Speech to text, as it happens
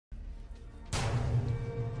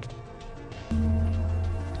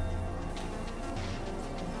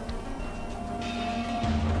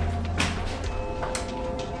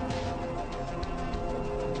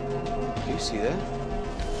see that?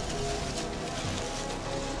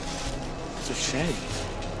 It's a shame.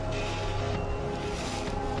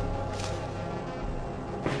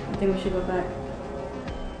 I think we should go back.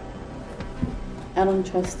 I don't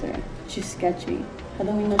trust her. She's sketchy. How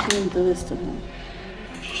do we know she didn't do this to him?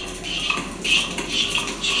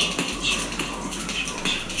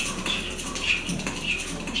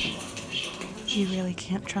 You really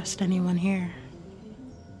can't trust anyone here.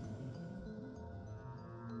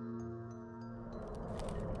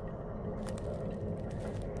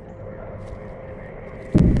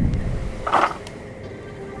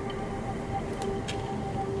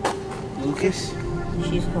 Lucas?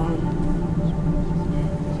 She's gone.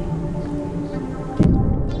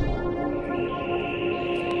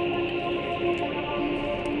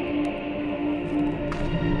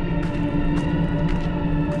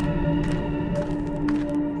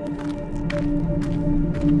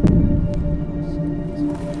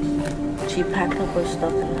 She packed up her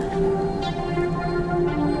stuff and left.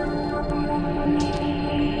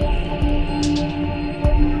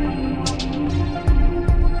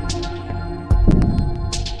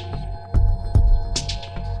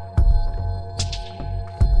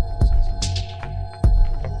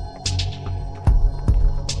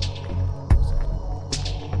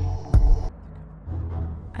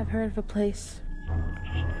 I've heard of a place.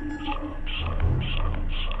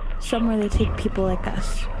 Somewhere they take people like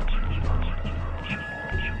us.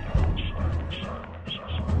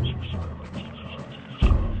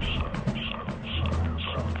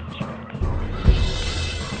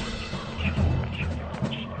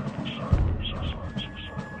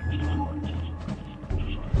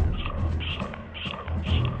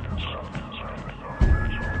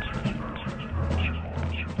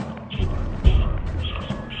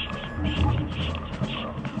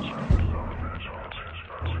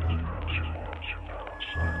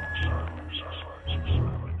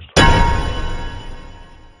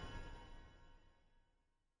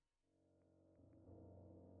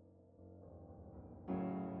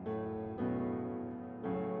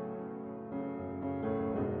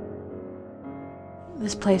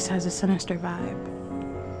 This place has a sinister vibe.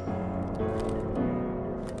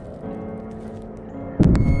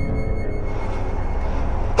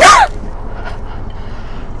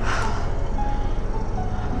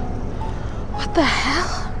 What the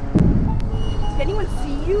hell? Did anyone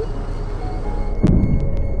see you?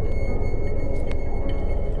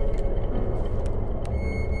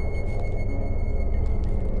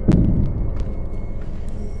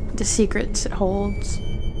 The secrets it holds.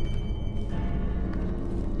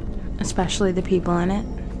 Especially the people in it.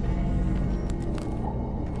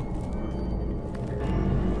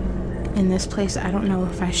 In this place, I don't know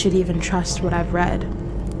if I should even trust what I've read.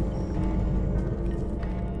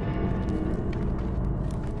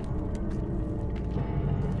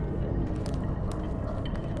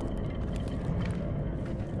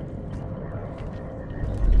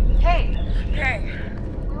 Hey,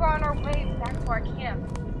 we were on our way back to our camp.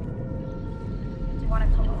 Do you want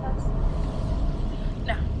to come with us?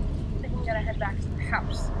 No. We gotta head back to the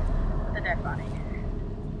house with the dead body.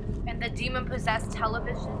 And the demon-possessed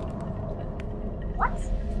television? What?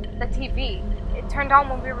 The TV. It turned on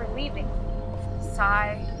when we were leaving.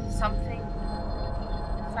 Something.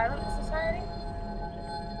 Silent Society?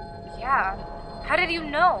 Yeah. How did you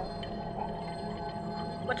know?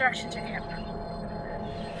 What direction's your camp?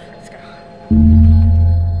 Let's go.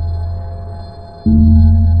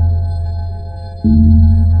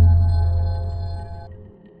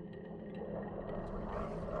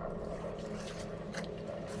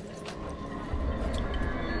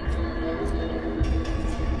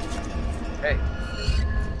 Hey,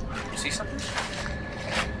 you see something?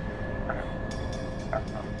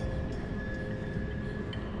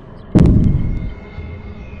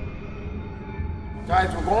 Guys,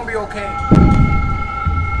 we're gonna be okay.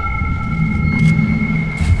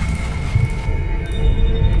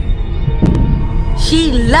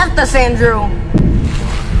 She left us, Andrew.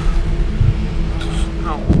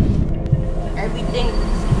 No.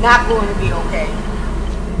 Everything's not going to be okay.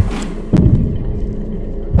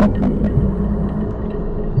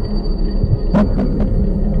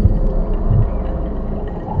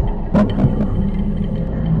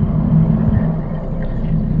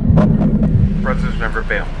 Brothers never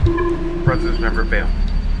bail. Brothers never bail.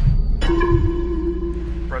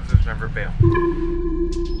 Brothers never bail.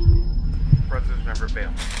 Brothers never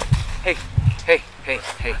bail. Hey.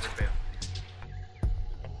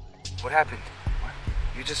 What happened? What?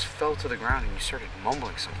 You just fell to the ground and you started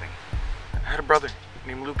mumbling something. I had a brother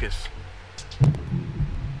named Lucas.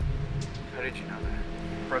 How did you know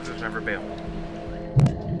that? Brothers never bail.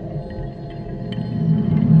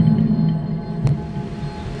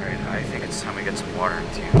 water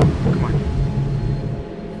into you. Come on.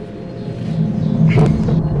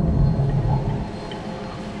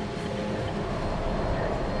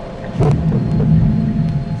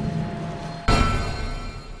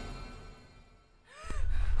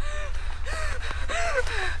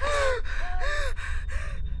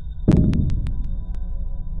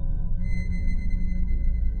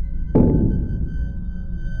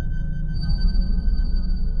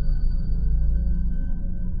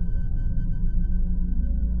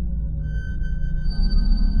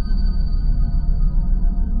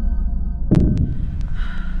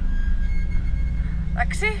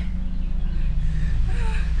 Lexi?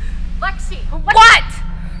 Lexi! What?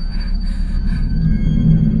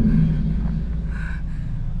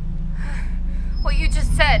 What you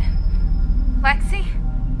just said. Lexi?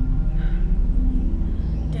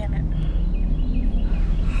 Damn it.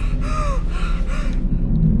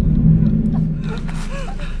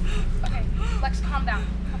 Okay, Lex, calm down,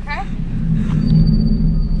 okay?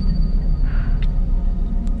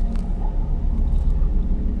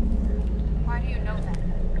 Why do you know that?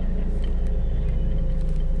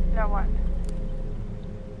 Know what?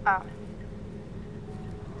 Oh.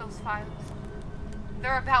 Those files.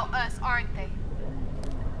 They're about us, aren't they?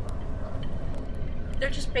 They're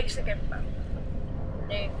just basic info.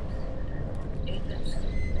 Names. Ages.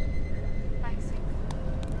 Lexi.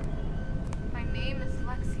 My name is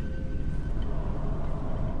Lexi.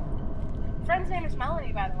 Friend's name is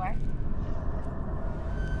Melanie, by the way.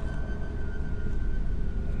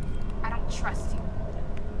 I don't trust you.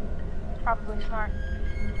 Probably smart.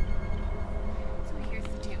 So here's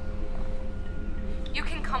the deal. You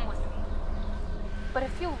can come with me. But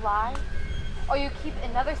if you lie, or you keep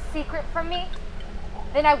another secret from me,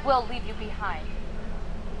 then I will leave you behind.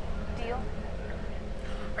 Deal?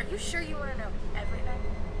 Are you sure you want to know everything?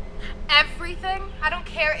 Everything? I don't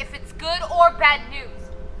care if it's good or bad news.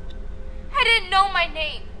 I didn't know my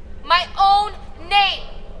name. My own name.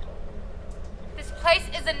 This place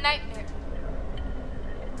is a nightmare.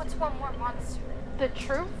 What's one more monster? The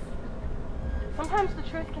truth? Sometimes the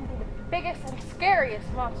truth can be the biggest and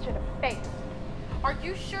scariest monster to face. Are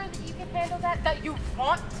you sure that you can handle that? That you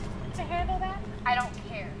want to handle that? I don't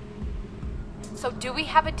care. So do we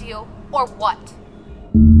have a deal or what?